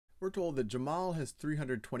We're told that Jamal has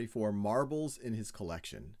 324 marbles in his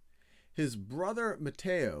collection. His brother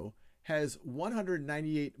Mateo has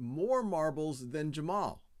 198 more marbles than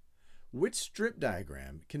Jamal. Which strip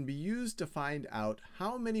diagram can be used to find out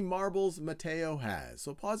how many marbles Mateo has?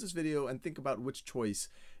 So pause this video and think about which choice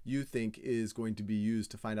you think is going to be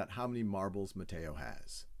used to find out how many marbles Mateo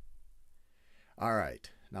has. All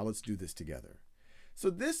right, now let's do this together.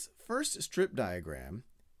 So this first strip diagram,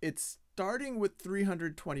 it's starting with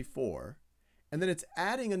 324, and then it's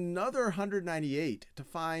adding another 198 to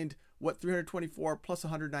find what 324 plus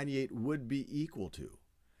 198 would be equal to.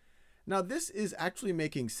 Now this is actually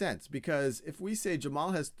making sense, because if we say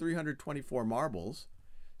Jamal has 324 marbles,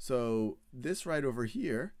 so this right over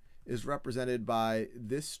here is represented by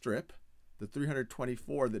this strip, the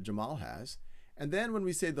 324 that Jamal has. And then when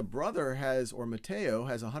we say the brother has, or Mateo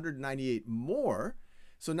has 198 more,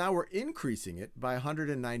 so now we're increasing it by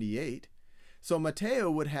 198. So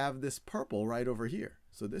Mateo would have this purple right over here.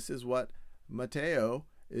 So this is what Mateo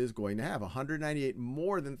is going to have, 198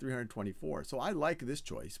 more than 324. So I like this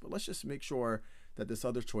choice, but let's just make sure that this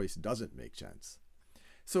other choice doesn't make sense.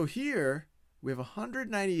 So here we have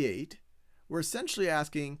 198. We're essentially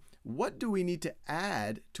asking, what do we need to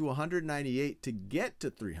add to 198 to get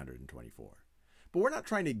to 324? But we're not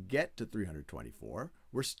trying to get to 324.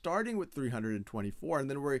 We're starting with 324, and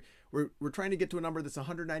then we're trying to get to a number that's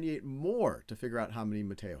 198 more to figure out how many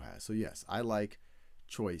Mateo has. So yes, I like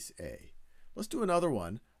choice A. Let's do another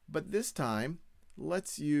one, but this time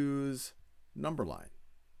let's use number line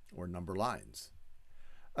or number lines.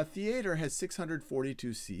 A theater has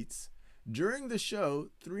 642 seats. During the show,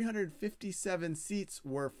 357 seats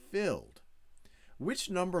were filled. Which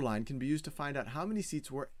number line can be used to find out how many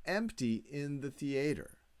seats were empty in the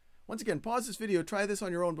theater? Once again, pause this video, try this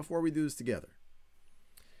on your own before we do this together.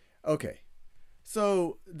 Okay,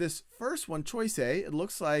 so this first one, choice A, it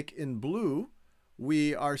looks like in blue,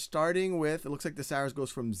 we are starting with, it looks like this arrow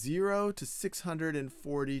goes from 0 to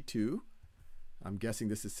 642. I'm guessing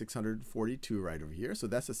this is 642 right over here. So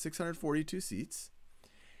that's the 642 seats.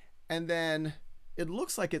 And then it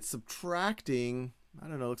looks like it's subtracting, I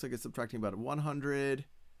don't know, it looks like it's subtracting about 100,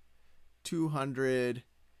 200.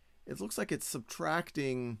 It looks like it's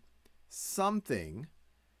subtracting something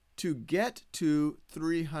to get to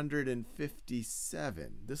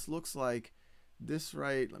 357. This looks like this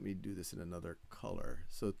right, let me do this in another color.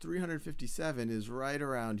 So 357 is right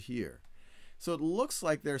around here. So it looks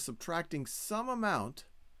like they're subtracting some amount,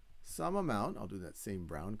 I'll do that same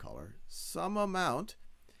brown color, some amount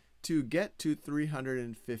to get to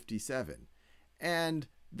 357. And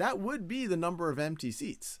that would be the number of empty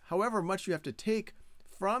seats. However much you have to take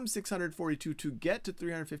from 642 to get to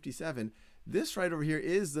 357, this right over here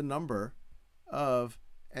is the number of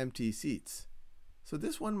empty seats. So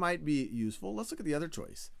this one might be useful. Let's look at the other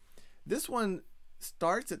choice. This one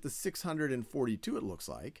starts at the 642, it looks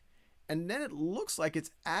like, and then it looks like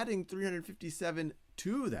it's adding 357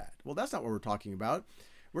 to that. Well, that's not what we're talking about.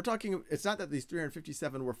 We're talking, it's not that these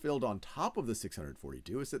 357 were filled on top of the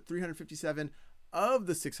 642, it's that 357 of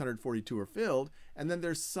the 642 are filled, and then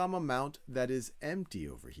there's some amount that is empty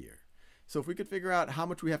over here. So if we could figure out how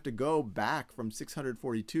much we have to go back from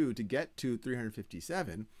 642 to get to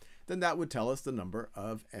 357, then that would tell us the number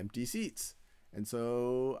of empty seats. And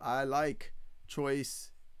so I like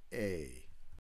choice A.